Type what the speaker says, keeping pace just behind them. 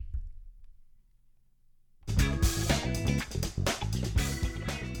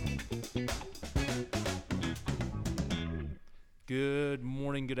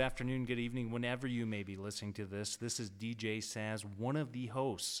morning, good afternoon, good evening, whenever you may be listening to this. This is DJ Saz, one of the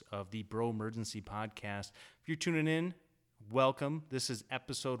hosts of the Bro Emergency Podcast. If you're tuning in, welcome. This is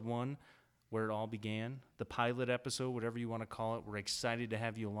episode 1, where it all began, the pilot episode, whatever you want to call it. We're excited to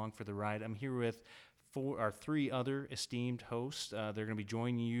have you along for the ride. I'm here with three other esteemed hosts. They're going to be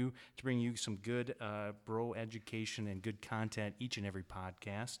joining you to bring you some good bro education and good content each and every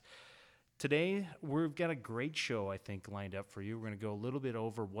podcast. Today, we've got a great show, I think, lined up for you. We're going to go a little bit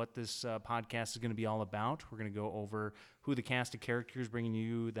over what this podcast is going to be all about. We're going to go over who the cast of characters bringing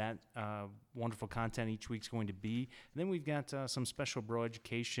you that wonderful content each week's going to be. And then we've got some special bro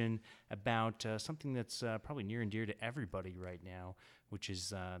education about something that's probably near and dear to everybody right now, which is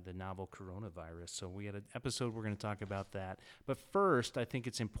the novel coronavirus. So we had an episode we're going to talk about that. But first, I think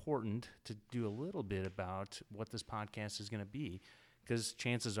it's important to do a little bit about what this podcast is going to be, because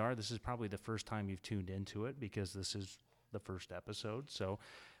chances are this is probably the first time you've tuned into it, because this is the first episode. So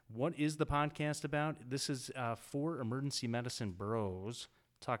what is the podcast about? This is 4 emergency medicine bros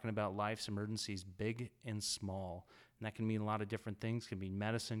talking about life's emergencies, big and small. And that can mean a lot of different things. Can mean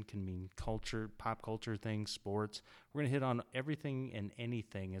medicine, can mean culture, pop culture things, sports. We're going to hit on everything and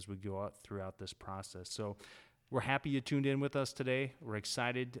anything as we go out throughout this process. So we're happy you tuned in with us today. We're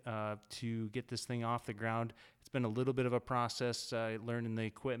excited to get this thing off the ground. It's been a little bit of a process, learning the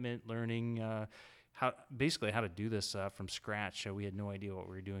equipment, learning how to do this from scratch. We had no idea what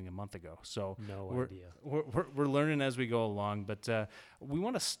we were doing a month ago. So we're learning as we go along. But we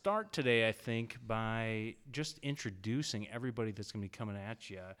want to start today, I think, by just introducing everybody that's going to be coming at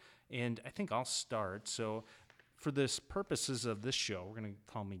you. And I think I'll start. So for the purposes of this show, we're going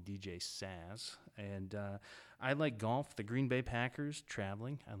to call me DJ Saz. And I like golf, the Green Bay Packers,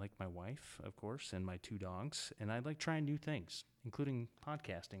 traveling. I like my wife, of course, and my 2 dogs. And I like trying new things, including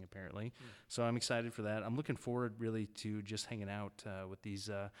podcasting, apparently. So I'm excited for that. I'm looking forward, really, to just hanging out with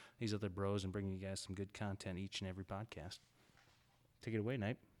these other bros and bringing you guys some good content each and every podcast. Take it away,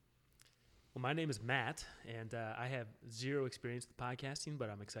 Knight. Well, my name is Matt, and I have 0 experience with podcasting,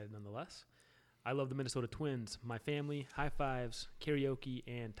 but I'm excited nonetheless. I love the Minnesota Twins, my family, high fives, karaoke,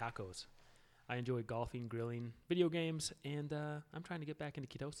 and tacos. I enjoy golfing, grilling, video games, and I'm trying to get back into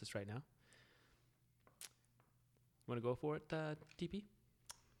ketosis right now. Want to go for it, TP?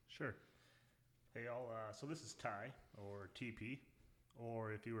 Sure. Hey, y'all. So this is Ty, or TP,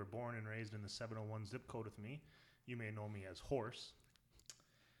 or if you were born and raised in the 701 zip code with me, you may know me as Horse.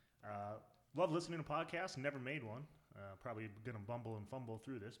 Love listening to podcasts. Never made one. Probably going to bumble and fumble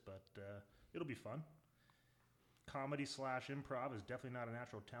through this, but it'll be fun. Comedy / improv is definitely not a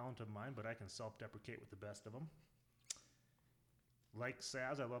natural talent of mine, but I can self-deprecate with the best of them. Like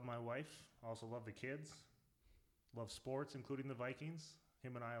Saz, I love my wife. Also love the kids. Love sports, including the Vikings.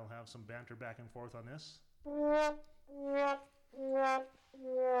 Him and I will have some banter back and forth on this.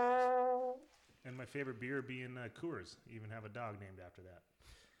 And my favorite beer being Coors. Even have a dog named after that.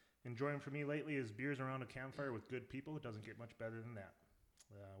 Enjoying for me lately is beers around a campfire with good people. It doesn't get much better than that.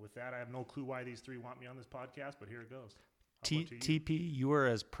 With that, I have no clue why these 3 want me on this podcast, but here it goes. TP, you are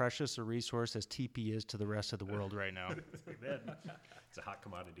as precious a resource as TP is to the rest of the world right now. It's a hot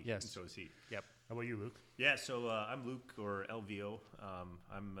commodity. Yes. And so is he. Yep. How about you, Luke? Yeah, so I'm Luke, or LVO.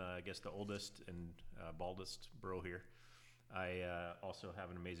 I'm, I guess, the oldest and baldest bro here. I also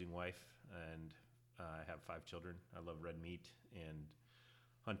have an amazing wife, and I have 5 children. I love red meat and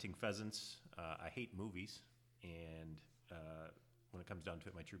hunting pheasants. I hate movies, and when it comes down to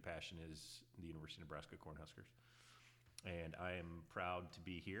it, my true passion is the University of Nebraska Cornhuskers. And I am proud to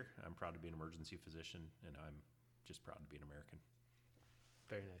be here. I'm proud to be an emergency physician, and I'm just proud to be an American.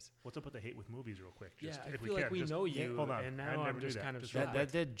 Very nice. What's up with the hate with movies real quick? I feel like we know you, hold on. and now I'm just kind of shocked.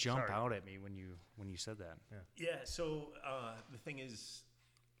 That did jump out at me when you said that. Yeah, so the thing is,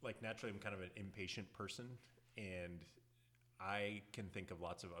 like, naturally I'm kind of an impatient person, and I can think of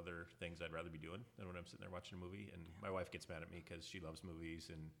lots of other things I'd rather be doing than when I'm sitting there watching a movie. And my wife gets mad at me because she loves movies,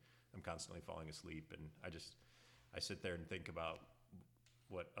 and I'm constantly falling asleep. And I sit there and think about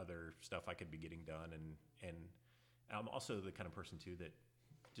what other stuff I could be getting done. And I'm also the kind of person, too, that,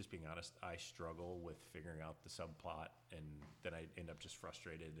 just being honest, I struggle with figuring out the subplot, and then I end up just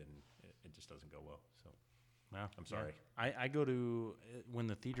frustrated, and it just doesn't go well. So Wow. I'm sorry. Yeah. I go to, when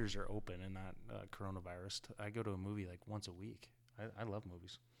the theaters are open and not coronavirus, I go to a movie like once a week. I love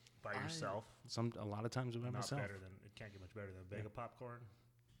movies. By yourself? A lot of times by myself. It can't get much better than a bag of popcorn,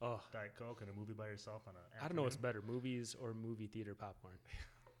 Diet Coke, and a movie by yourself on an afternoon. I don't know what's better, movies or movie theater popcorn.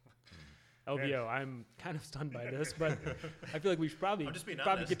 LVO, I'm kind of stunned by this, but I feel like we should probably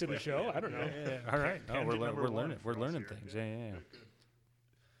get to the show. I don't know. Yeah. All right. No, we're learning things. Yeah.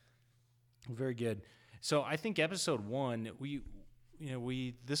 Very good. So I think episode 1,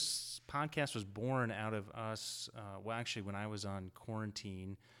 this podcast was born out of us. Well, actually, when I was on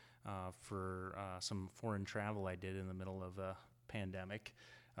quarantine for some foreign travel I did in the middle of the pandemic,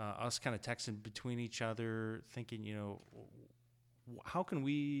 us kind of texting between each other, thinking, how can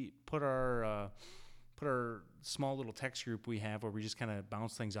we put our small little text group we have where we just kind of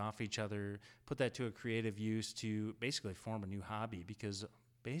bounce things off each other, put that to a creative use to basically form a new hobby, because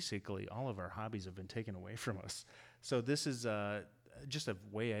basically all of our hobbies have been taken away from us. So this is just a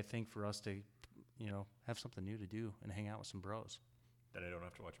way, I think, for us to, have something new to do and hang out with some bros. Then I don't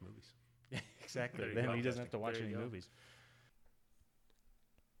have to watch movies. Exactly. There you Then go. he doesn't have to watch There any you go. movies.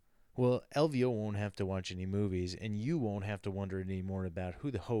 Well, LVO won't have to watch any movies, and you won't have to wonder anymore about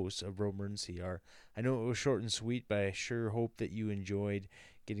who the hosts of Bro Emergency are. I know it was short and sweet, but I sure hope that you enjoyed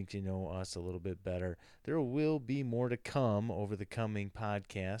getting to know us a little bit better. There will be more to come over the coming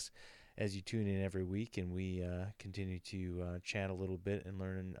podcasts as you tune in every week, and we continue to chat a little bit and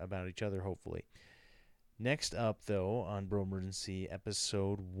learn about each other, hopefully. Next up, though, on Bro Emergency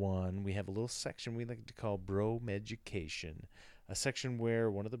Episode 1, we have a little section we like to call Bro Meducation, a section where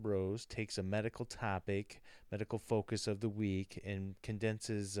one of the bros takes a medical topic, medical focus of the week, and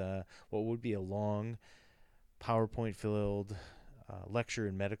condenses what would be a long PowerPoint-filled lecture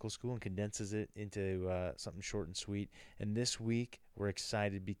in medical school and condenses it into something short and sweet. And this week, we're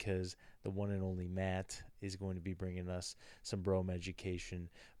excited because the one and only Matt is going to be bringing us some Bro Meducation.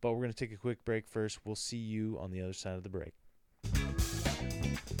 But we're going to take a quick break first. We'll see you on the other side of the break.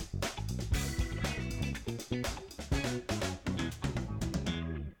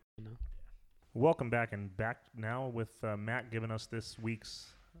 Welcome back, and back now with Matt giving us this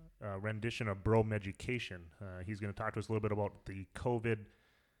week's rendition of Bro Meducation. He's going to talk to us a little bit about the COVID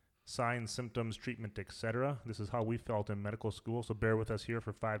signs, symptoms, treatment, etc. This is how we felt in medical school, so bear with us here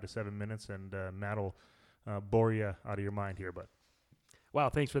for 5 to 7 minutes, and Matt will bore you out of your mind here. But Wow,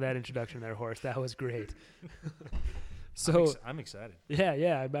 thanks for that introduction there, Horace. That was great. So I'm excited.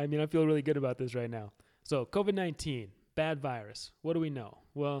 Yeah. I mean, I feel really good about this right now. So COVID-19, bad virus. What do we know?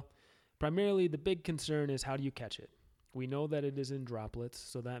 Well, primarily the big concern is how do you catch it? We know that it is in droplets,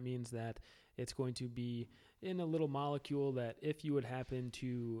 so that means that it's going to be in a little molecule that if you would happen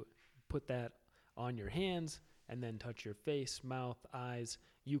to put that on your hands and then touch your face, mouth, eyes,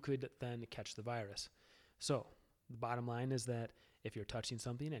 you could then catch the virus. So the bottom line is that if you're touching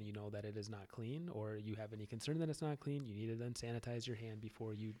something and you know that it is not clean, or you have any concern that it's not clean, you need to then sanitize your hand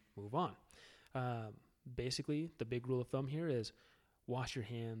before you move on. Basically, the big rule of thumb here is wash your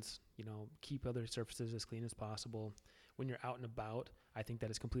hands, keep other surfaces as clean as possible. When you're out and about, I think that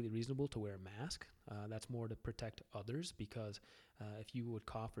it's completely reasonable to wear a mask. That's more to protect others, because if you would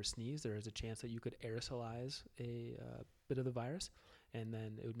cough or sneeze, there is a chance that you could aerosolize a bit of the virus, and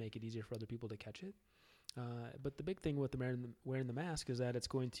then it would make it easier for other people to catch it. But the big thing with wearing the mask is that it's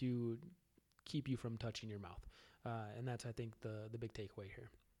going to keep you from touching your mouth. And that's, I think, the big takeaway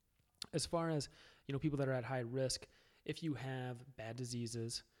here. As far as, people that are at high risk, if you have bad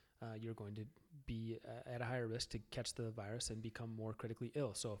diseases, you're going to be at a higher risk to catch the virus and become more critically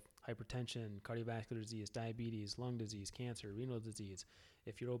ill. So hypertension, cardiovascular disease, diabetes, lung disease, cancer, renal disease.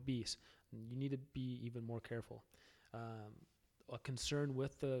 If you're obese, you need to be even more careful. A concern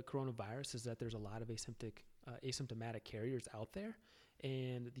with the coronavirus is that there's a lot of asymptomatic carriers out there,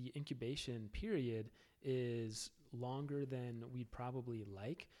 and the incubation period is longer than we'd probably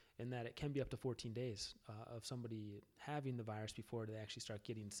like, in that it can be up to 14 days of somebody having the virus before they actually start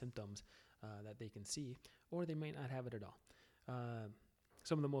getting symptoms that they can see, or they might not have it at all.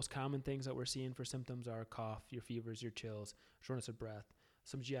 Some of the most common things that we're seeing for symptoms are cough, your fevers, your chills, shortness of breath,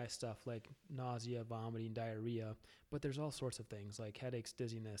 some GI stuff like nausea, vomiting, diarrhea, but there's all sorts of things like headaches,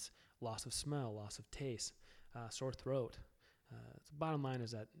 dizziness, loss of smell, loss of taste, sore throat. The bottom line is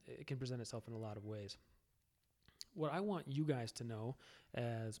that it can present itself in a lot of ways. What I want you guys to know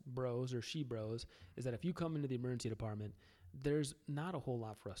as bros or she-bros is that if you come into the emergency department, there's not a whole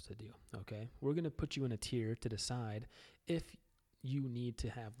lot for us to do, okay? We're going to put you in a tier to decide if you need to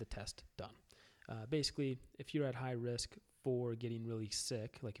have the test done. Basically, if you're at high risk for getting really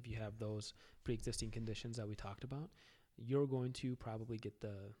sick, like if you have those pre-existing conditions that we talked about, you're going to probably get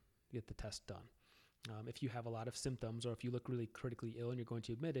the test done. If you have a lot of symptoms, or if you look really critically ill and you're going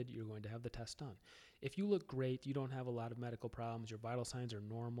to be admitted, you're going to have the test done. If you look great, you don't have a lot of medical problems, your vital signs are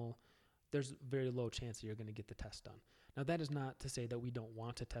normal, there's very low chance that you're going to get the test done. Now, that is not to say that we don't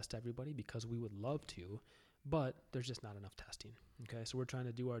want to test everybody, because we would love to, but there's just not enough testing. Okay, so we're trying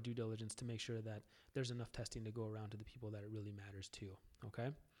to do our due diligence to make sure that there's enough testing to go around to the people that it really matters to. Okay,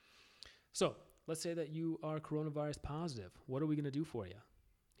 so let's say that you are coronavirus positive. What are we going to do for you?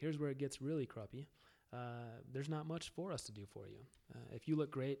 Here's where it gets really crappy. there's not much for us to do for you. If you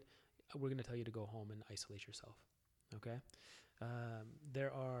look great, we're going to tell you to go home and isolate yourself. Okay?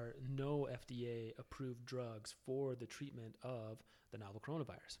 There are no FDA-approved drugs for the treatment of the novel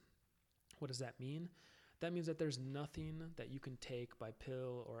coronavirus. What does that mean? That means that there's nothing that you can take by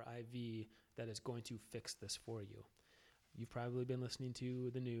pill or IV that is going to fix this for you. You've probably been listening to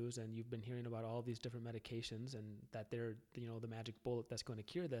the news and you've been hearing about all these different medications and that they're, the magic bullet that's going to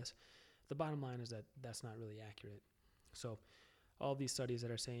cure this. The bottom line is that that's not really accurate. So all these studies that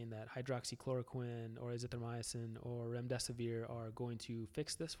are saying that hydroxychloroquine or azithromycin or remdesivir are going to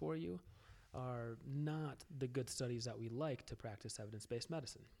fix this for you are not the good studies that we like to practice evidence-based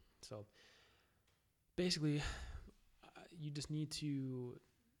medicine. So basically, you just need to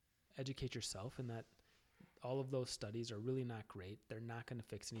educate yourself in that all of those studies are really not great. They're not going to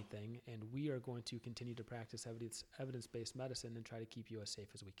fix anything, and we are going to continue to practice evidence-based medicine and try to keep you as safe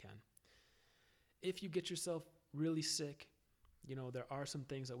as we can. If you get yourself really sick, there are some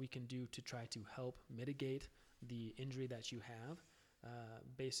things that we can do to try to help mitigate the injury that you have.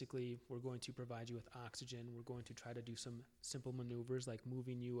 Basically, we're going to provide you with oxygen. We're going to try to do some simple maneuvers like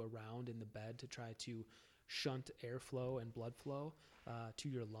moving you around in the bed to try to shunt airflow and blood flow to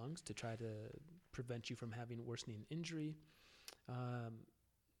your lungs to try to prevent you from having worsening injury.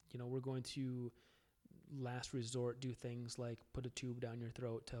 We're going to, last resort, do things like put a tube down your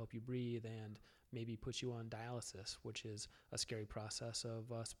throat to help you breathe and maybe put you on dialysis, which is a scary process of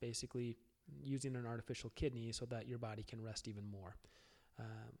us basically using an artificial kidney so that your body can rest even more.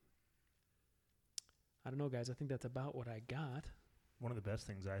 I don't know, guys. I think that's about what I got. One of the best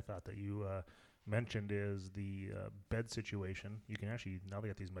things I thought that you mentioned is the bed situation. You can actually, now they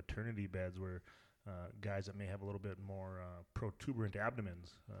got these maternity beds where guys that may have a little bit more protuberant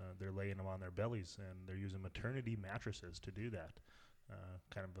abdomens, they're laying them on their bellies, and they're using maternity mattresses to do that.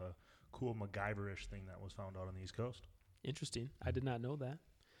 Kind of a cool MacGyver-ish thing that was found out on the East Coast. Interesting. I did not know that.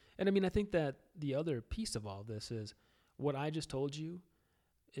 And I think that the other piece of all this is what I just told you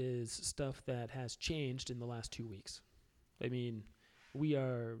is stuff that has changed in the last 2 weeks. We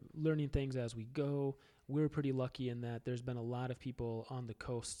are learning things as we go. We're pretty lucky in that there's been a lot of people on the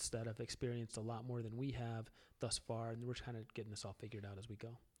coasts that have experienced a lot more than we have thus far, and we're kind of getting this all figured out as we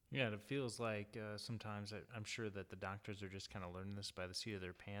go. Yeah, it feels like sometimes I'm sure that the doctors are just kind of learning this by the seat of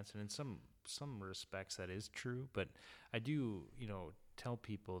their pants, and in some respects that is true. But I do, tell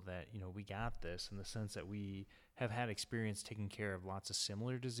people that we got this in the sense that we have had experience taking care of lots of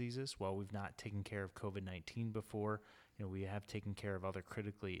similar diseases. While we've not taken care of COVID-19 before, we have taken care of other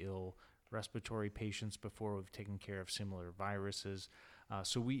critically ill respiratory patients before. We've taken care of similar viruses.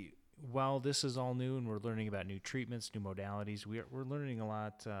 While this is all new and we're learning about new treatments, new modalities, we're learning a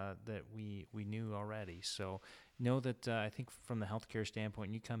lot that we knew already. So know that I think from the healthcare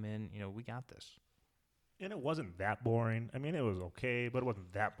standpoint, you come in, we got this. And it wasn't that boring. It was okay, but it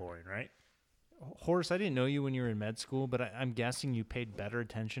wasn't that boring, right? Horace, I didn't know you when you were in med school, but I'm guessing you paid better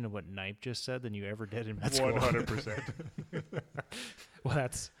attention to what Knipe just said than you ever did in med school. 100%. Well,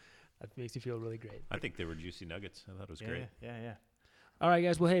 that makes you feel really great. I think they were juicy nuggets. I thought it was great. Yeah. All right,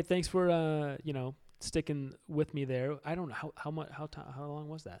 guys. Well, hey, thanks for sticking with me there. I don't know how long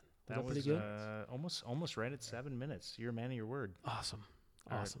was that? That was pretty good. Almost right at 7 minutes. You're a man of your word. Awesome.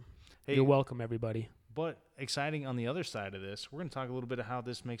 Right. Hey, you're welcome, everybody. But exciting on the other side of this, we're going to talk a little bit of how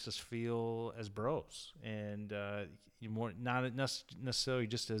this makes us feel as bros, and not necessarily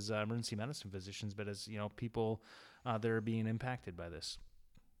just as emergency medicine physicians, but as people that are being impacted by this.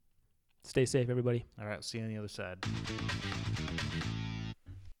 Stay safe, everybody. All right, see you on the other side.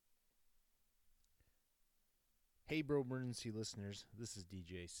 Hey, Bro Emergency listeners, this is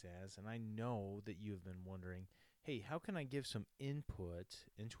DJ Saz, and I know that you have been wondering, hey, how can I give some input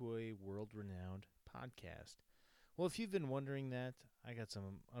into a world-renowned podcast? Well, if you've been wondering that, I got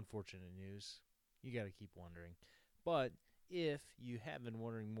some unfortunate news. You got to keep wondering. But if you have been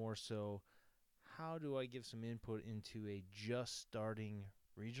wondering more so, how do I give some input into a just starting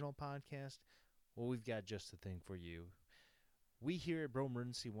regional podcast? Well, we've got just the thing for you. We here at Bro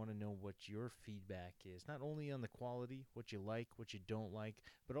Emergency want to know what your feedback is, not only on the quality, what you like, what you don't like,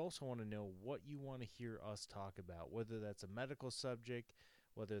 but also want to know what you want to hear us talk about, whether that's a medical subject,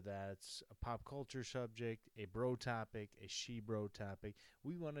 whether that's a pop culture subject, a bro topic, a she-bro topic.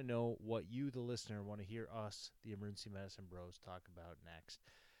 We want to know what you, the listener, want to hear us, the Emergency Medicine Bros, talk about next.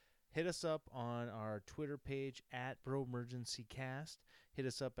 Hit us up on our Twitter page at Bro Emergency Cast. Hit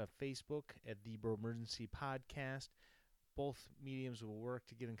us up at Facebook at The Bro Emergency Podcast. Both mediums will work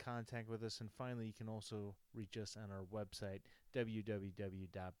to get in contact with us. And finally, you can also reach us on our website,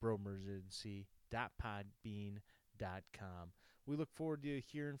 www.broemergency.podbean.com. We look forward to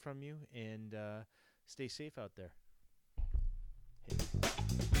hearing from you and Stay safe out there.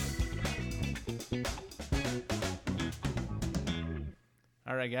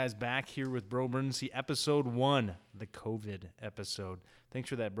 All right, guys, back here with Bro Emergency episode 1, the COVID episode. Thanks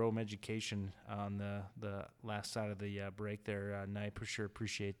for that, Bro Education on the last side of the break there, Knight. For sure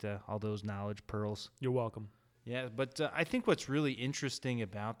appreciate all those knowledge pearls. You're welcome. Yeah, but I think what's really interesting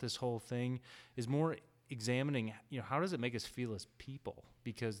about this whole thing is more examining, how does it make us feel as people?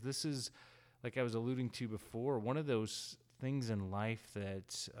 Because this is, like I was alluding to before, one of those things in life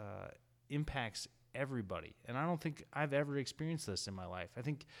that impacts everybody. And I don't think I've ever experienced this in my life.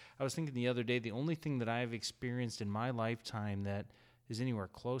 I was thinking the other day, the only thing that I've experienced in my lifetime that is anywhere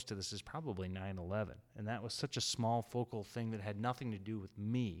close to this is probably 9/11. And that was such a small focal thing that had nothing to do with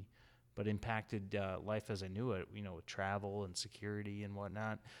me, but impacted life as I knew it, with travel and security and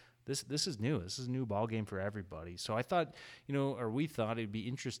whatnot. This is new. This is a new ball game for everybody. So I thought, we thought it'd be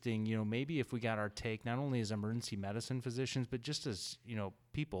interesting, maybe if we got our take, not only as emergency medicine physicians, but just as,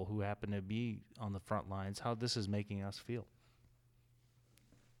 people who happen to be on the front lines, how this is making us feel.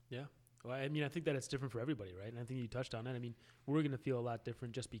 Yeah. Well, I think that it's different for everybody, right? And I think you touched on it. We're going to feel a lot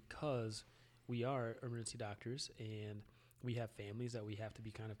different just because we are emergency doctors and we have families that we have to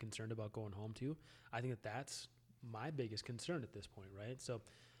be kind of concerned about going home to. I think that's my biggest concern at this point, right? So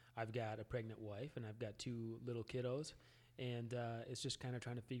I've got a pregnant wife and I've got 2 little kiddos, and it's just kind of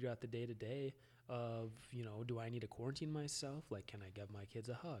trying to figure out the day-to-day of, do I need to quarantine myself? Like, can I give my kids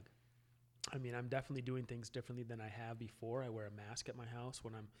a hug? I'm definitely doing things differently than I have before. I wear a mask at my house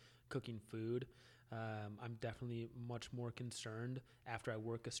when I'm cooking food. I'm definitely much more concerned after I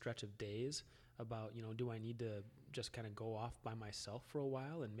work a stretch of days about, do I need to just kind of go off by myself for a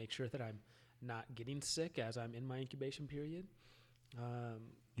while and make sure that I'm not getting sick as I'm in my incubation period?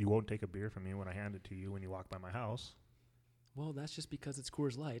 You won't take a beer from me when I hand it to you when you walk by my house. Well, that's just because it's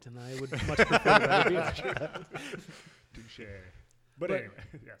Coors Light, and I would much prefer a better beer. Touche. But anyway,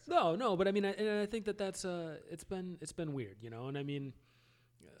 yes. No, but I think that's it's been weird, and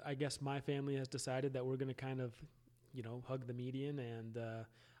I guess my family has decided that we're going to kind of, hug the median, and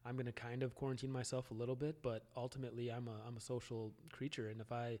I'm going to kind of quarantine myself a little bit, but ultimately I'm a social creature, and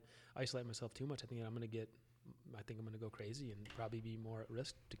if I isolate myself too much, I think I'm going to go crazy and probably be more at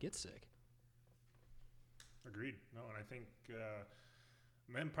risk to get sick. Agreed. No, and I think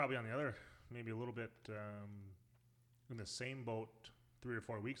men probably on the other, maybe a little bit in the same boat 3 or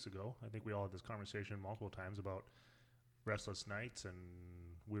 4 weeks ago. I think we all had this conversation multiple times about restless nights, and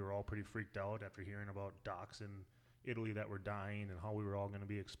we were all pretty freaked out after hearing about docs in Italy that were dying and how we were all going to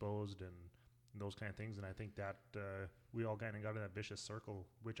be exposed and those kind of things. And I think that we all kind of got in that vicious circle,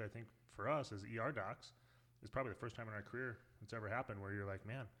 which I think for us as ER docs is probably the first time in our career it's ever happened where you're like,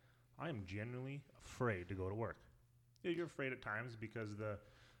 man, I am genuinely afraid to go to work. Yeah, you're afraid at times because the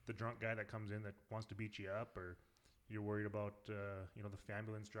drunk guy that comes in that wants to beat you up, or you're worried about the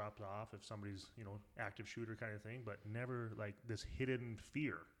ambulance drops off if somebody's active shooter kind of thing, but never like this hidden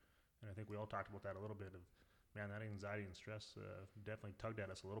fear. And I think we all talked about that a little bit of, man, that anxiety and stress definitely tugged at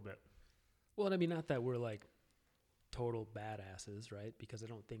us a little bit. Well, not that we're like total badasses, right? Because I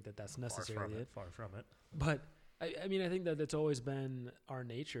don't think that that's necessarily it. Far from it. But I think that it's always been our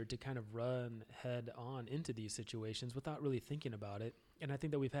nature to kind of run head on into these situations without really thinking about it. And I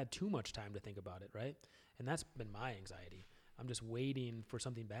think that we've had too much time to think about it, right? And that's been my anxiety. I'm just waiting for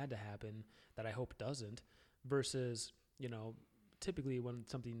something bad to happen that I hope doesn't, versus, typically when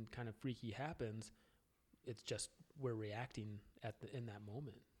something kind of freaky happens, it's just we're reacting in that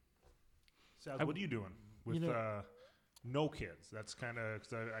moment. Saz, what are you doing with no kids? That's kind of,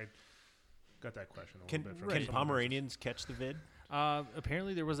 because I got that question a little bit. Can Pomeranians catch the vid?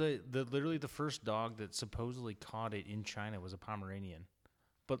 Apparently there was literally the first dog that supposedly caught it in China was a Pomeranian.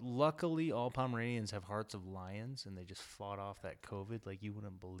 But luckily all Pomeranians have hearts of lions and they just fought off that COVID like you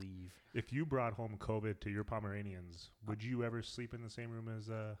wouldn't believe. If you brought home COVID to your Pomeranians, would you ever sleep in the same room as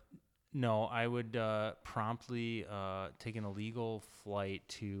No, I would promptly take an illegal flight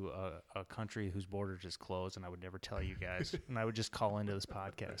to a country whose border just closed, and I would never tell you guys. And I would just call into this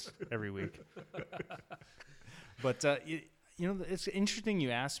podcast every week. But, it's interesting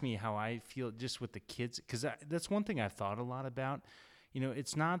you asked me how I feel just with the kids, because that's one thing I've thought a lot about.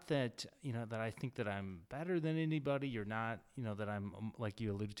 It's not that, that I think that I'm better than anybody or not, that I'm, like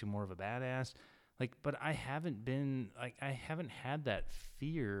you alluded to, more of a badass. But I haven't had that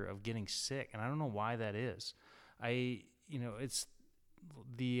fear of getting sick, and I don't know why that is. It's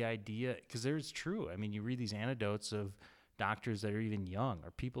the idea, because it's true. You read these anecdotes of doctors that are even young,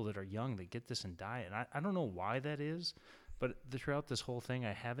 or people that are young that get this and die, and I don't know why that is, but throughout this whole thing,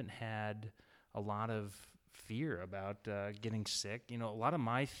 I haven't had a lot of fear about getting sick. A lot of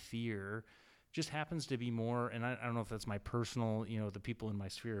my fear just happens to be more, and I don't know if that's my personal, the people in my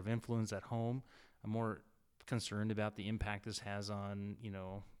sphere of influence at home. I'm more concerned about the impact this has on,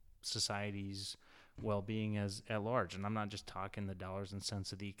 society's well-being at large. And I'm not just talking the dollars and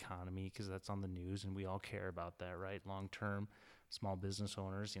cents of the economy, because that's on the news and we all care about that, right? Long-term small business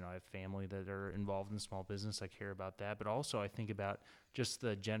owners, I have family that are involved in small business. I care about that. But also I think about just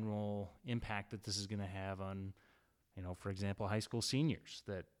the general impact that this is going to have on, for example, high school seniors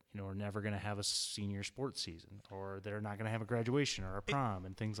that, are never going to have a senior sports season, or they're not going to have a graduation or a prom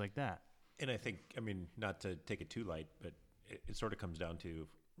and things like that. And I think, not to take it too light, but it sort of comes down to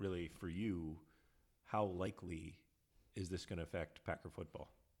really for you, how likely is this going to affect Packer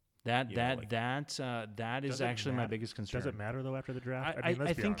football? That is actually my biggest concern. Does it matter though after the draft? I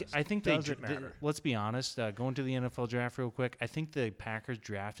think let's be honest. Going to the NFL draft real quick, I think the Packers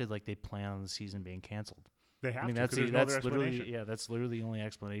drafted like they plan on the season being canceled. They have to. That's literally the only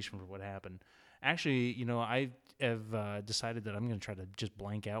explanation for what happened. Actually, I have decided that I'm going to try to just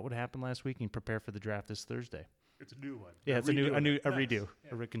blank out what happened last week and prepare for the draft this Thursday. It's a new one. Yeah, it's a redo,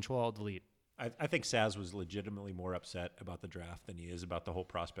 a Control Alt Delete. I think Saz was legitimately more upset about the draft than he is about the whole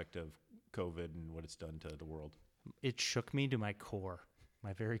prospect of COVID and what it's done to the world. It shook me to my core,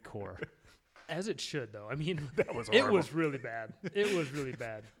 my very core. As it should, though. That was it horrible. was really bad. It was really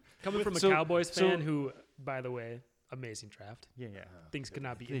bad. Coming from a Cowboys fan who, by the way, amazing draft. Yeah. Things could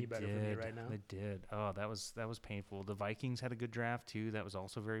not be any better for me right now. They did. Oh, that was painful. The Vikings had a good draft too. That was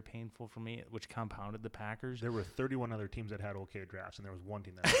also very painful for me, which compounded the Packers. There were 31 other teams that had okay drafts, and there was one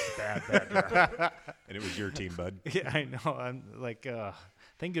team that had bad draft. And it was your team, bud. Yeah, I know. I'm like,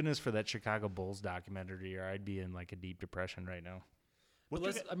 thank goodness for that Chicago Bulls documentary, or I'd be in like a deep depression right now.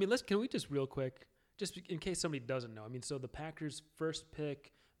 Can we just real quick, just in case somebody doesn't know. So the Packers' first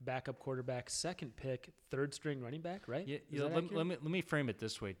pick, backup quarterback, second pick, third string running back, right? Yeah. Let me frame it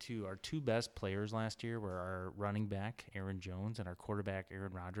this way too. Our two best players last year were our running back Aaron Jones and our quarterback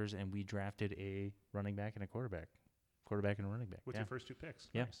Aaron Rodgers, and we drafted a running back and a quarterback and a running back. With your first two picks.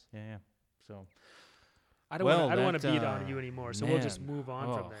 Yeah, Nice. yeah. So I don't want to beat on you anymore, so we'll just move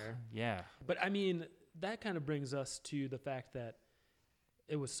on from there. Yeah. But that kind of brings us to the fact that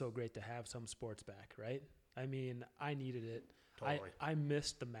it was so great to have some sports back, right? I needed it. Totally. I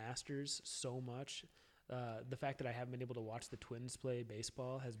missed the Masters so much. The fact that I haven't been able to watch the Twins play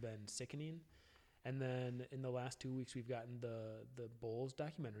baseball has been sickening. And then in the last 2 weeks, we've gotten the Bulls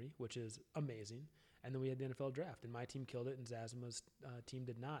documentary, which is amazing. And then we had the NFL draft, and my team killed it, and Zazma's team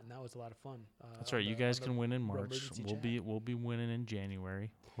did not, and that was a lot of fun. That's right. You guys can win in March. We'll be winning in January,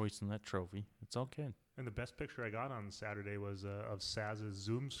 hoisting that trophy. It's all good. And the best picture I got on Saturday was of Saz's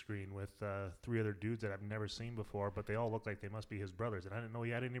Zoom screen with three other dudes that I've never seen before, but they all look like they must be his brothers, and I didn't know he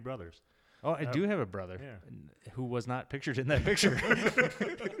had any brothers. Oh, I do have a brother who was not pictured in that picture.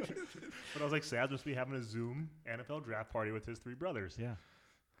 But I was like, Saz must be having a Zoom NFL draft party with his three brothers. Yeah.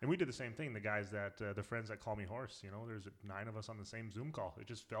 And we did the same thing. The guys the friends that call me Horse, there's 9 of us on the same Zoom call. It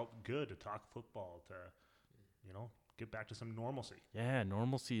just felt good to talk football, to, get back to some normalcy. Yeah,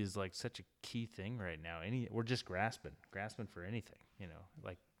 normalcy is like such a key thing right now. We're just grasping for anything,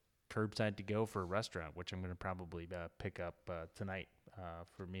 like curbside to go for a restaurant, which I'm going to probably pick up tonight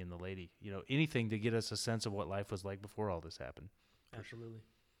for me and the lady. Anything to get us a sense of what life was like before all this happened. Absolutely.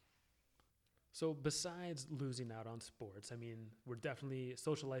 So besides losing out on sports, we're definitely,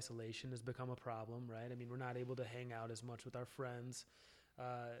 social isolation has become a problem, right? We're not able to hang out as much with our friends.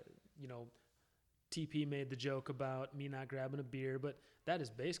 TP made the joke about me not grabbing a beer, but that has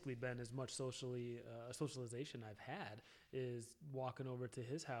basically been as much socialization I've had, is walking over to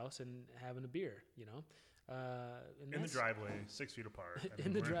his house and having a beer, in the driveway, 6 feet apart.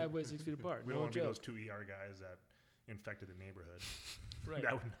 In the driveway, 6 feet apart. We don't want to be those 2 ER guys that infected the neighborhood. Right.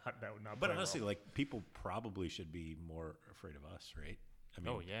 That would not. But honestly, people probably should be more afraid of us, right?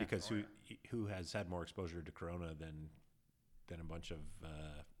 Because who has had more exposure to corona than a bunch of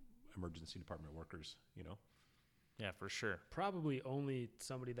emergency department workers, Yeah, for sure. Probably only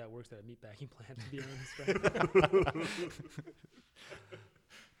somebody that works at a meatpacking plant, to be honest. Right?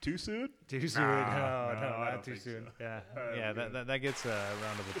 Too soon? Too soon? No, not too soon. So. Yeah, that gets a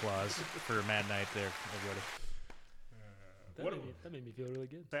round of applause for Mad Night there, everybody. That made me feel really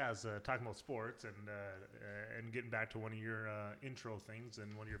good. Saz, talking about sports and getting back to one of your intro things,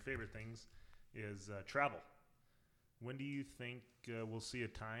 and one of your favorite things is travel. When do you think we'll see a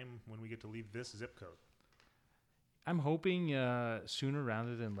time when we get to leave this zip code? I'm hoping sooner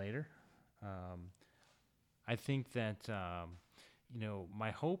rather than later. I think that,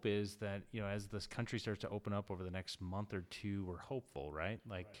 my hope is that, as this country starts to open up over the next month or two, we're hopeful, right?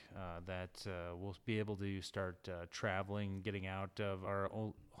 That we'll be able to start traveling, getting out of our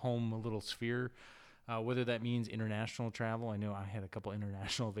home little sphere, whether that means international travel. I know I had a couple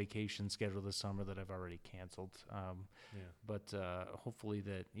international vacations scheduled this summer that I've already canceled. But hopefully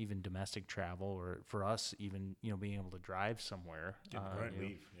that even domestic travel, or for us, even, being able to drive somewhere.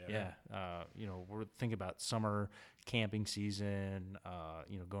 Leave. We're thinking about summer camping season,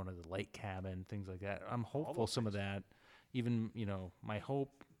 going to the lake cabin, things like that. I'm hopeful some of that, even, my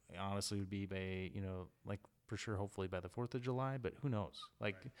hope honestly would be by, for sure, hopefully by the 4th of July, but who knows?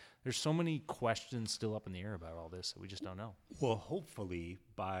 There's so many questions still up in the air about all this that we just don't know. Well, hopefully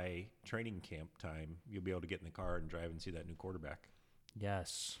by training camp time, you'll be able to get in the car and drive and see that new quarterback.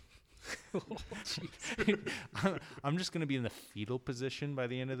 Yes. I'm just going to be in the fetal position by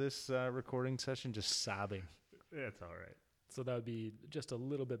the end of this recording session, just sobbing. It's all right. So that would be just a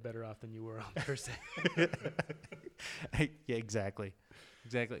little bit better off than you were on Thursday. Yeah, exactly.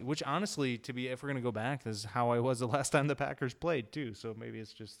 Which honestly, if we're going to go back, this is how I was the last time the Packers played too. So maybe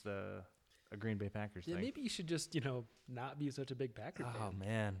it's just a Green Bay Packers thing. Maybe you should just, not be such a big Packer fan. Oh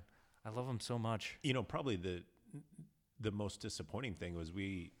man, I love them so much. Probably the most disappointing thing was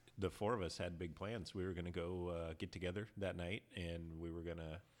the four of us had big plans. We were going to go get together that night, and we were going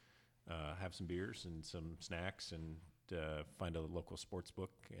to have some beers and some snacks and find a local sports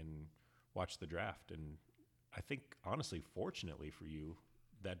book and watch the draft. And I think, honestly, fortunately for you,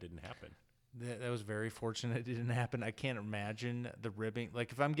 that didn't happen. That was very fortunate it didn't happen. I can't imagine the ribbing.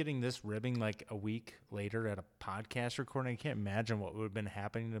 If I'm getting this ribbing a week later at a podcast recording, I can't imagine what would have been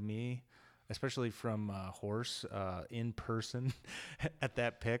happening to me, especially from Horse in person at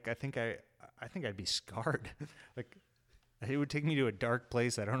that pick. I think I'd be scarred. It would take me to a dark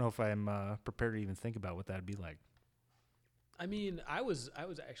place. I don't know if I'm prepared to even think about what that'd be like. I mean, I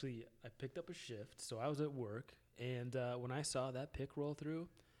picked up a shift, so I was at work, and when I saw that pick roll through,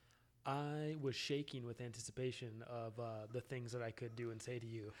 I was shaking with anticipation of the things that I could do and say to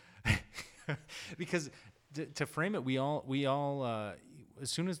you. Because to frame it, we all as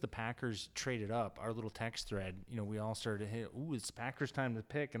soon as the Packers traded up, our little text thread, we all started to hit, ooh, it's Packers time to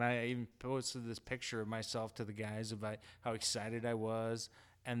pick. And I even posted this picture of myself to the guys about how excited I was.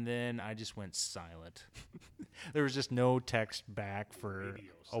 And then I just went silent. There was just no text back for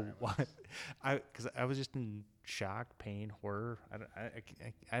a while. Because I was just in shock, pain, horror.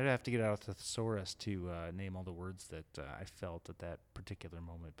 I'd have to get out a thesaurus to name all the words that I felt at that particular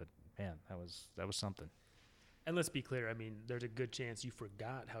moment. But man, that was something. And let's be clear. I mean, there's a good chance you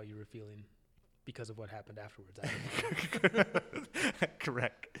forgot how you were feeling because of what happened afterwards.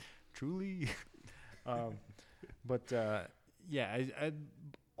 Correct. Truly. Yeah, I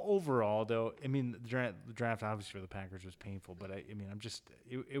overall though, I mean, the draft obviously for the Packers was painful, but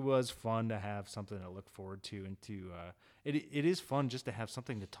it was fun to have something to look forward to, and it is fun just to have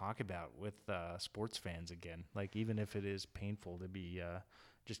something to talk about with sports fans again. Even if it is painful to be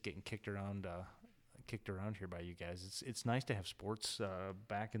just getting kicked around here by you guys, it's nice to have sports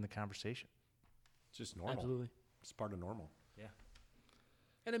back in the conversation. It's just normal. Absolutely, it's part of normal. Yeah.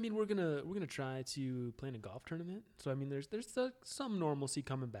 And I mean, we're gonna try to play in a golf tournament. So I mean, there's some normalcy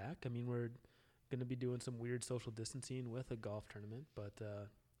coming back. I mean, we're gonna be doing some weird social distancing with a golf tournament, but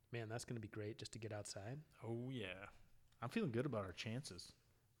man, that's gonna be great just to get outside. Oh yeah, I'm feeling good about our chances.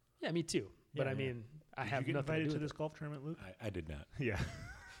 Yeah, me too. But Yeah, I mean, I Did have you get nothing invited to do to with this golf tournament, Luke? I did not. Yeah.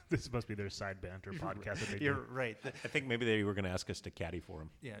 This must be their side banter podcast that they do. You're right. I think maybe they were going to ask us to caddy for them.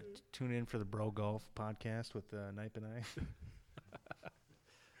 Yeah, tune in for the Bro Golf podcast with Nipe and I.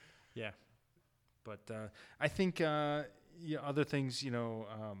 Yeah, but I think other things.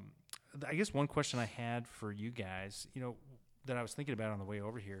 I guess one question I had for you guys, that I was thinking about on the way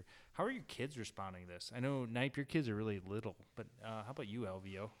over here. How are your kids responding to this? I know, Nipe, your kids are really little, but how about you,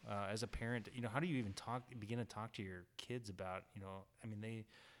 LVO? As a parent, how do you even begin to talk to your kids about,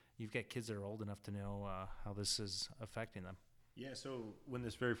 you've got kids that are old enough to know how this is affecting them. Yeah, so when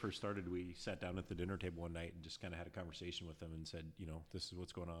this very first started, we sat down at the dinner table one night and just kind of had a conversation with them and said, this is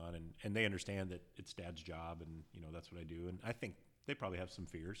what's going on. And they understand that it's Dad's job and, that's what I do. And I think they probably have some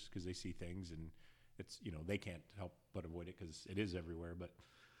fears because they see things and it's, they can't help but avoid it because it is everywhere. But,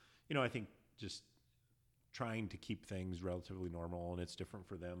 I think just trying to keep things relatively normal, and it's different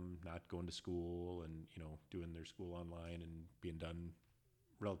for them not going to school and, doing their school online and being done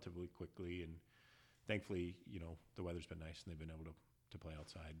relatively quickly. And thankfully, the weather's been nice and they've been able to play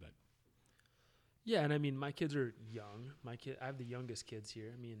outside. But yeah, and I mean, my kids are young. I have the youngest kids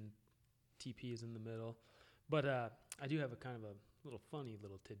here. I mean, TP is in the middle, but I do have a kind of a little funny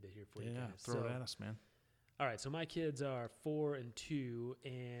little tidbit here for you guys. Throw it at us, man. All right, so my kids are 4 and 2,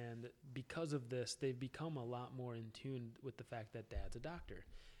 and because of this, they've become a lot more in tune with the fact that Dad's a doctor.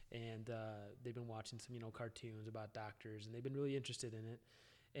 And they've been watching some, cartoons about doctors, and they've been really interested in it.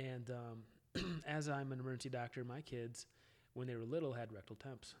 And as I'm an emergency doctor, my kids, when they were little, had rectal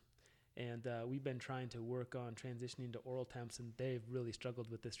temps. And we've been trying to work on transitioning to oral temps, and they've really struggled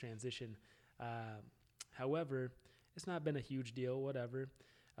with this transition. However, it's not been a huge deal, whatever.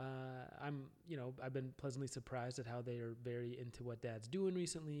 I've been pleasantly surprised at how they are very into what Dad's doing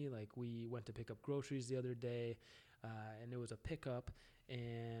recently. Like, we went to pick up groceries the other day, and it was a pickup.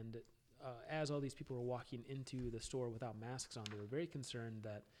 And as all these people were walking into the store without masks on, they were very concerned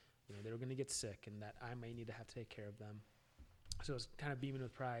that, they were going to get sick and that I may need to have to take care of them. So it was kind of beaming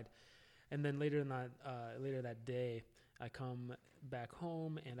with pride. And then later that day, I come back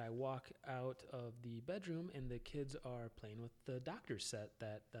home and I walk out of the bedroom, and the kids are playing with the doctor's set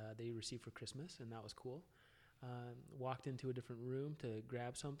that they received for Christmas, and that was cool. Walked into a different room to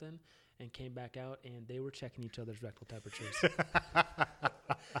grab something and came back out, and they were checking each other's rectal temperatures.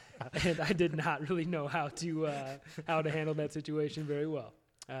 And I did not really know how to handle that situation very well.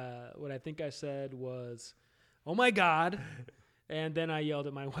 What I think I said was, "Oh my God." And then I yelled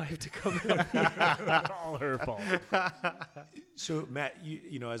at my wife to come help me. All her fault. So, Matt,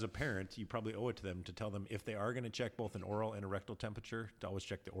 you as a parent, you probably owe it to them to tell them if they are going to check both an oral and a rectal temperature, to always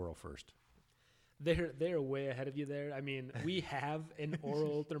check the oral first. They're way ahead of you there. I mean, we have an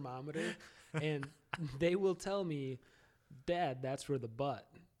oral thermometer, and they will tell me, "Dad, that's for the butt."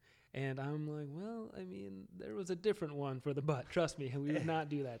 And I'm like, well, I mean, there was a different one for the butt. Trust me, we would not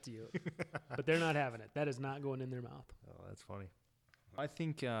do that to you. But they're not having it. That is not going in their mouth. Oh, that's funny. I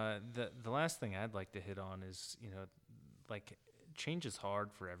think the last thing I'd like to hit on is, change is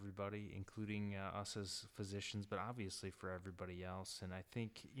hard for everybody, including us as physicians, but obviously for everybody else. And I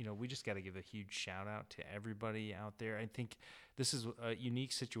think, we just got to give a huge shout out to everybody out there. I think this is a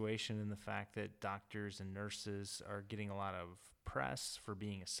unique situation in the fact that doctors and nurses are getting a lot of press for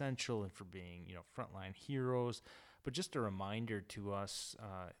being essential and for being, frontline heroes. But just a reminder to us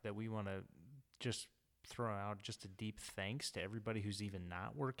that we want to just throw out just a deep thanks to everybody who's even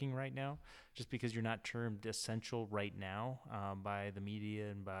not working right now. Just because you're not termed essential right now by the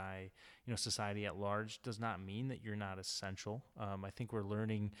media and by society at large does not mean that you're not essential. I think we're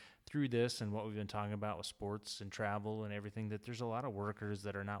learning through this and what we've been talking about with sports and travel and everything that there's a lot of workers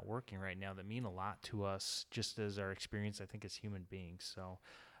that are not working right now that mean a lot to us just as our experience, I think, as human beings. So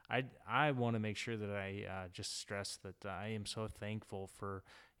I want to make sure that I just stress that I am so thankful for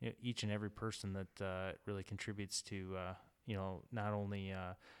each and every person that really contributes to not only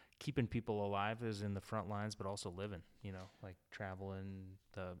keeping people alive as in the front lines, but also living. Like traveling.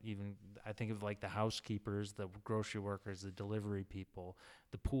 I think of like the housekeepers, the grocery workers, the delivery people,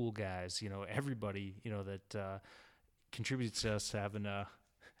 the pool guys. Everybody that contributes to us having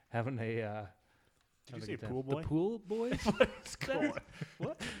a. Did you say pool boy? The pool boys? What's going on?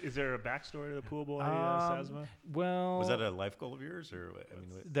 What? Is there a backstory to the pool boy, Sazma? Well, Was that a life goal of yours, or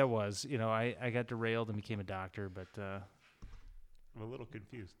there was. I got derailed and became a doctor, but I'm a little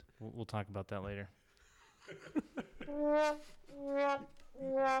confused. we'll talk about that later.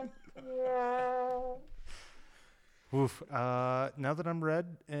 Oof. Now that I'm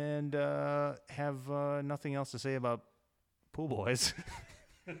red and have nothing else to say about pool boys.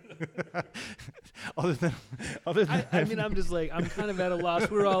 other than I mean, I'm just like, I'm kind of at a loss.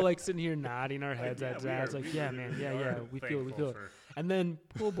 We're all like sitting here nodding our heads at we that. are- It's like, we yeah, really man, yeah, are we feel thankful it. for- And then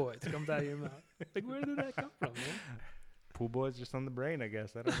pool boys comes out of your mouth. Like, where did that come from, man? pool boys just on the brain, I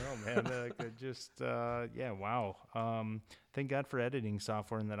guess. I don't know, man. Wow. Thank God for editing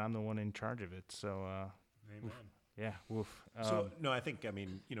software and that I'm the one in charge of it. So, Amen. yeah, woof. No, I think, to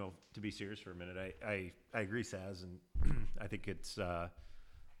be serious for a minute, I agree, Saz, and I think it's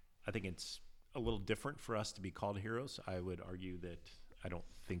a little different for us to be called heroes. I would argue that I don't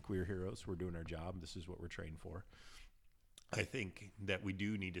think we're heroes. We're doing our job. This is what we're trained for. I think that we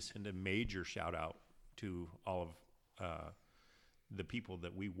do need to send a major shout out to all of the people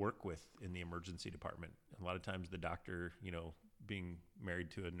that we work with in the emergency department. A lot of times the doctor, being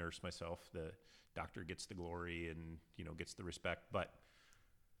married to a nurse myself, the doctor gets the glory and, gets the respect. But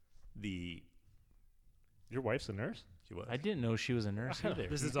Your wife's a nurse? she was. I didn't know she was a nurse either.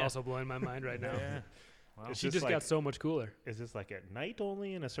 This is also blowing my mind right now. Yeah. Wow. It's She just got so much cooler. Is this like at night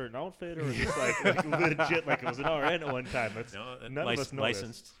only in a certain outfit, or is this like legit like it was an RN at one time? It's, No, none of us know this.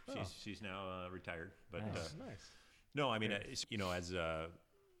 licensed. Oh. She's now retired. But Nice. Nice. no, I mean,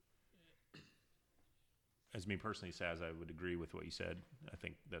 as me personally, Saz, I would agree with what you said. I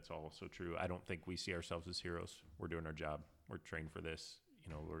think that's also true. I don't think we see ourselves as heroes. We're doing our job. We're trained for this.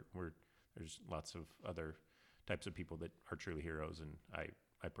 There's lots of other types of people that are truly heroes. And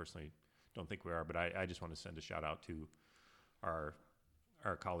I personally don't think we are, but I just want to send a shout out to our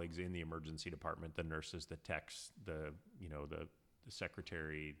colleagues in the emergency department, the nurses, the techs, the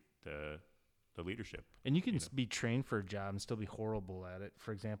secretary, the leadership. And you can be trained for a job and still be horrible at it.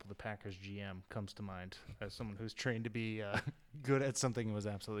 For example, the Packers GM comes to mind as someone who's trained to be good at something and was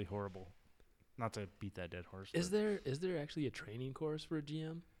absolutely horrible. Not to beat that dead horse. Is there actually a training course for a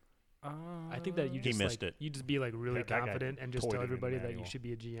GM? I think that you He just missed it. You just be like really Yeah, that guy confident and just tore tell it in the everybody that you manual. should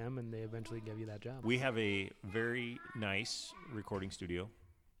be a GM, and they eventually give you that job. We have a very nice recording studio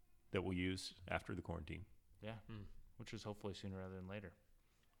that we'll use after the quarantine. Yeah, which is hopefully sooner rather than later.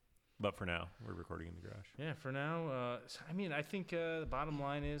 But for now, we're recording in the garage. Yeah, for now, I think the bottom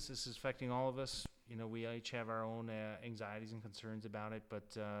line is this is affecting all of us. We each have our own anxieties and concerns about it,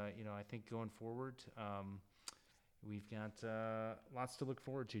 but I think going forward, we've got lots to look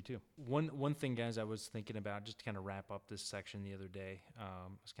forward to too. One thing, guys, I was thinking about just to kind of wrap up this section the other day. I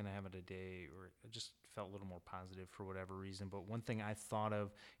was kind of having a day where I just felt a little more positive for whatever reason. But one thing I thought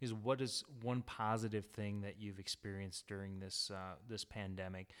of is, what is one positive thing that you've experienced during this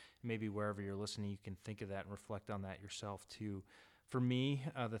pandemic? Maybe wherever you're listening, you can think of that and reflect on that yourself too. For me,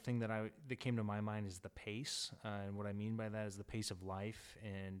 the thing that came to my mind is the pace, and what I mean by that is the pace of life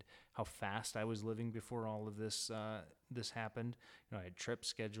and how fast I was living before all of this happened. I had trips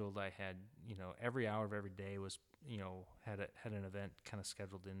scheduled. I had every hour of every day was had an event kind of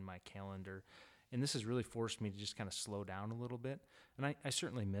scheduled in my calendar, and this has really forced me to just kind of slow down a little bit. And I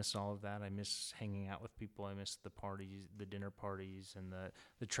certainly miss all of that. I miss hanging out with people. I miss the parties, the dinner parties, and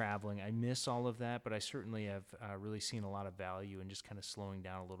the traveling. I miss all of that, but I certainly have really seen a lot of value in just kind of slowing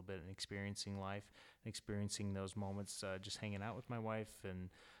down a little bit and experiencing life, and experiencing those moments, just hanging out with my wife and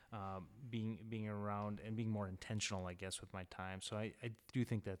being around and being more intentional, I guess, with my time. So I do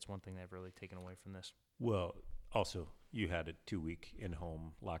think that's one thing that I've really taken away from this. Well, also, you had a 2-week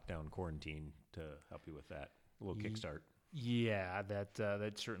in-home lockdown quarantine to help you with that. A little kickstart. Yeah,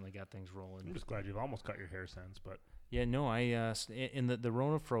 that certainly got things rolling. I'm just glad you've almost cut your hair since, but Yeah, no, and the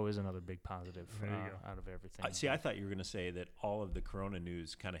Rona Fro is another big positive There you go. out of everything. I thought you were going to say that all of the Corona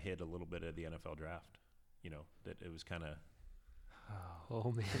news kind of hid a little bit of the NFL draft. That it was kind of.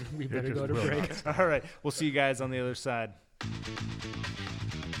 Oh man, we better just go to will break. not. All right, we'll see you guys on the other side.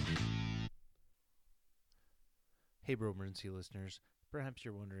 Hey, Bro Emergency listeners. Perhaps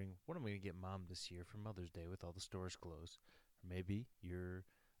you're wondering, what am I going to get Mom this year for Mother's Day with all the stores closed? Or maybe you're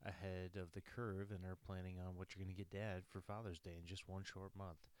ahead of the curve and are planning on what you're going to get Dad for Father's Day in just one short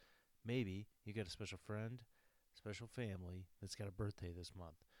month. Maybe you got a special friend, special family that's got a birthday this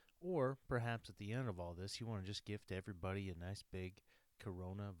month. Or perhaps at the end of all this, you want to just gift everybody a nice big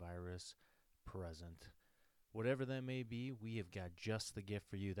coronavirus present. Whatever that may be, we have got just the gift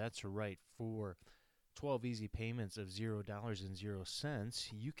for you. That's right. For 12 easy payments of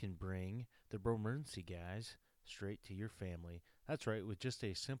 $0.00, you can bring the Bro Emergency guys straight to your family. That's right. With just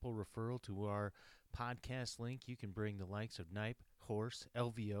a simple referral to our podcast link, you can bring the likes of Nipe, Horse,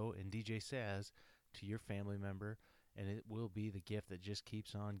 LVO, and DJ Saz to your family member, and it will be the gift that just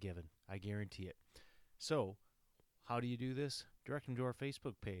keeps on giving. I guarantee it. So, how do you do this? Direct them to our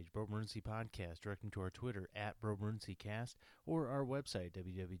Facebook page, Bro Emergency Podcast. Direct them to our Twitter, @BroEmergencyCast, or our website,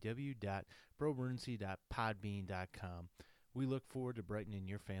 www.broemergency.podbean.com. We look forward to brightening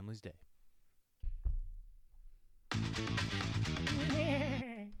your family's day.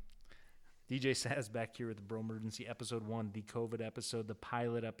 DJ Saz back here with the Bro Emergency Episode 1, the COVID episode, the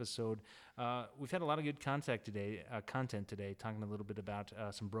pilot episode. We've had a lot of good content today, talking a little bit about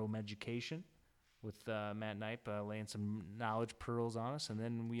some bro education with Matt Nipe, laying some knowledge pearls on us. And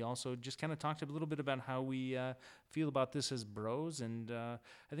then we also just kind of talked a little bit about how we feel about this as bros. And I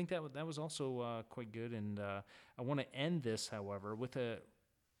think that was also quite good. And I want to end this, however, with a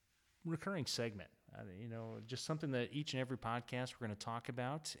recurring segment. Just something that each and every podcast we're going to talk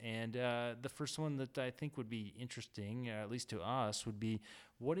about. And the first one that I think would be interesting, at least to us, would be,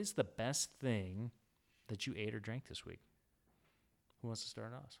 what is the best thing that you ate or drank this week? Who wants to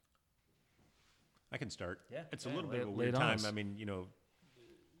start us? I can start. Yeah. It's a Yeah, little lay- bit of a lay it weird on time. us. I mean,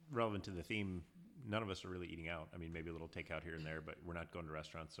 relevant to the theme, none of us are really eating out. I mean, maybe a little takeout here and there, but we're not going to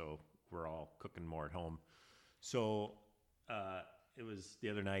restaurants, so we're all cooking more at home. So it was the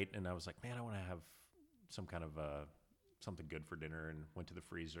other night, and I was like, man, I want to have some kind of something good for dinner, and went to the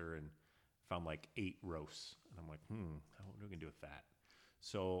freezer and found like 8 roasts. And I'm like, what are we going to do with that?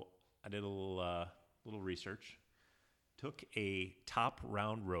 So I did a little research. Took a top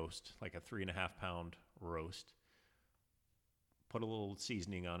round roast, like a 3.5-pound roast, put a little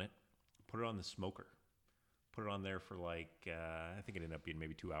seasoning on it, put it on the smoker, put it on there for I think it ended up being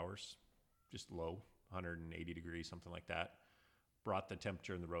maybe 2 hours, just low 180 degrees, something like that. Brought the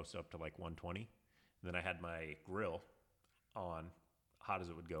temperature in the roast up to like 120. And then I had my grill on, hot as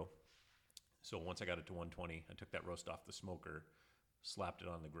it would go. So once I got it to 120, I took that roast off the smoker, slapped it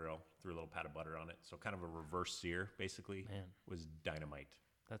on the grill, threw a little pat of butter on it. So kind of a reverse sear, basically. Man. Was dynamite.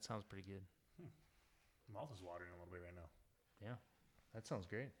 That sounds pretty good. Mouth is watering a little bit right now. Yeah, that sounds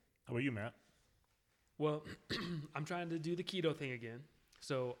great. How about you, Matt? Well, I'm trying to do the keto thing again.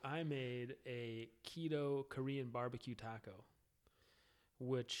 So I made a keto Korean barbecue taco,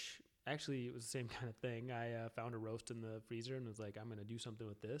 which actually it was the same kind of thing. I found a roast in the freezer and was like, I'm going to do something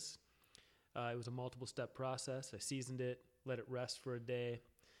with this. It was a multiple step process. I seasoned it, let it rest for a day,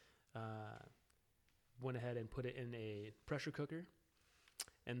 went ahead and put it in a pressure cooker.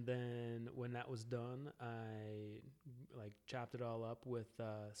 And then when that was done, I chopped it all up with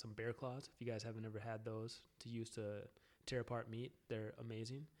some bear claws. If you guys haven't ever had those to use to tear apart meat, they're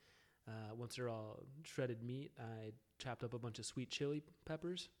amazing. Once they're all shredded meat, I chopped up a bunch of sweet chili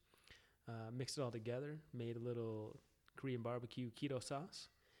peppers, mixed it all together, made a little Korean barbecue keto sauce,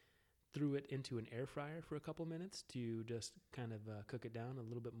 threw it into an air fryer for a couple minutes to just kind of cook it down a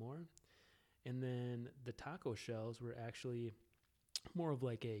little bit more. And then the taco shells were actually more of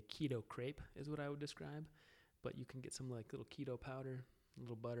like a keto crepe is what I would describe, but you can get some like little keto powder, a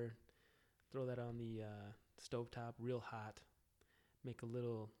little butter, throw that on the stovetop real hot, make a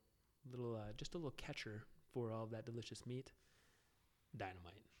little just a little catcher for all of that delicious meat.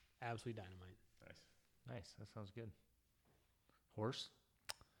 Dynamite. Absolutely dynamite. Nice. That sounds good. Horse?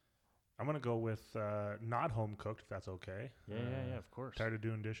 I'm going to go with not home cooked, if that's okay. Yeah, of course. Tired of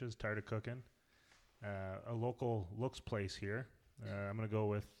doing dishes, tired of cooking. A local Looks place here. I'm going to go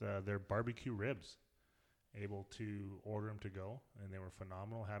with their barbecue ribs. Able to order them to go, and they were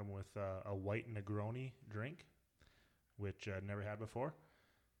phenomenal. Had them with a white Negroni drink, which I'd never had before.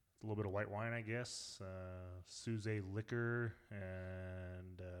 A little bit of white wine, I guess, Suze liquor,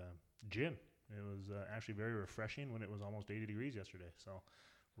 and gin. It was actually very refreshing when it was almost 80 degrees yesterday. So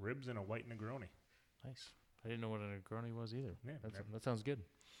ribs and a white Negroni. Nice. I didn't know what a Negroni was either. Yeah, That sounds good.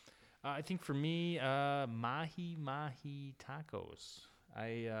 I think for me, mahi tacos.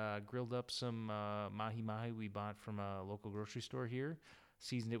 I grilled up some mahi we bought from a local grocery store here,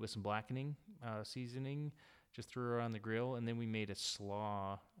 seasoned it with some blackening seasoning, just threw it on the grill, and then we made a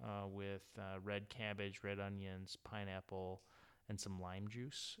slaw with red cabbage, red onions, pineapple, and some lime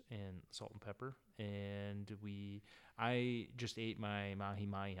juice and salt and pepper. And I just ate my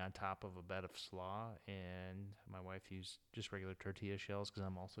mahi on top of a bed of slaw, and my wife used just regular tortilla shells because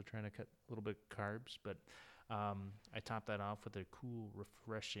I'm also trying to cut a little bit of carbs. But I topped that off with a cool,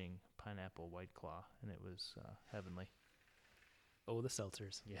 refreshing pineapple White Claw, and it was heavenly. Oh, the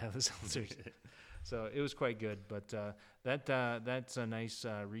seltzers. Yeah, the seltzers. So it was quite good, but that's a nice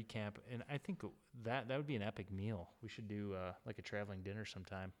recap, and I think that would be an epic meal. We should do like a traveling dinner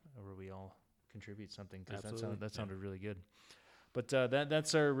sometime where we all contribute something, because that sounded really good. But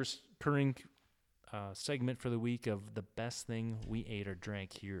that's our recurring segment for the week of the best thing we ate or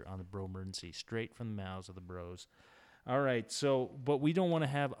drank here on the Bro Emergency, straight from the mouths of the bros. All right, but we don't want to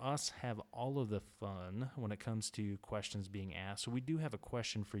have all of the fun when it comes to questions being asked. So we do have a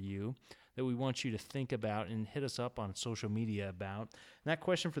question for you that we want you to think about and hit us up on social media about. And that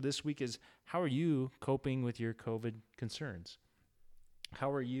question for this week is, how are you coping with your COVID concerns? How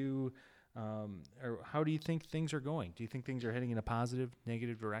are you, or how do you think things are going? Do you think things are heading in a positive,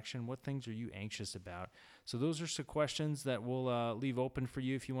 negative direction? What things are you anxious about? So those are some questions that we'll leave open for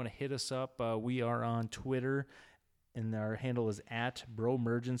you if you want to hit us up. We are on Twitter, and our handle is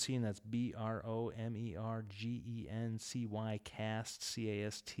 @Bromergency, and that's BROMERGENCY cast,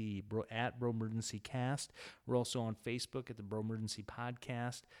 CAST, @Bromergencycast. We're also on Facebook at the Bromergency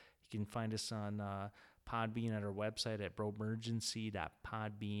Podcast. You can find us on Podbean at our website at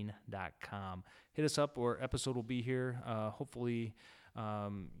bromergency.podbean.com. Hit us up, or episode will be here. Hopefully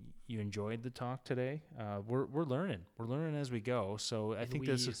you enjoyed the talk today. We're learning. We're learning as we go. So I think we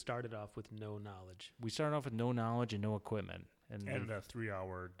this started off with no knowledge. We started off with no knowledge and no equipment. And a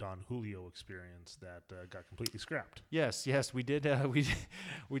 3-hour Don Julio experience that got completely scrapped. Yes, we did.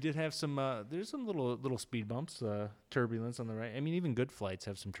 We did have some. There's some little speed bumps, turbulence on the right. I mean, even good flights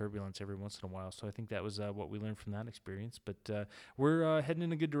have some turbulence every once in a while. So I think that was what we learned from that experience. But we're heading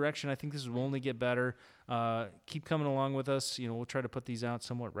in a good direction. I think this will only get better. Keep coming along with us. We'll try to put these out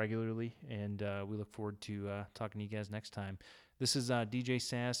somewhat regularly, and we look forward to talking to you guys next time. This is DJ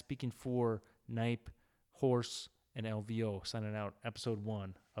Sass speaking for Knipe, Horse, and LVO, signing out episode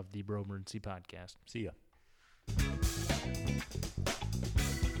 1 of the Bro Emergency Podcast. See ya.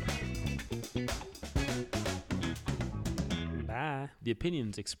 Bye. FYI, the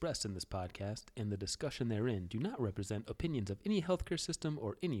opinions expressed in this podcast and the discussion therein do not represent opinions of any healthcare system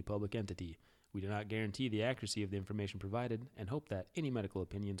or any public entity. We do not guarantee the accuracy of the information provided and hope that any medical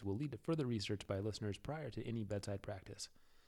opinions will lead to further research by listeners prior to any bedside practice.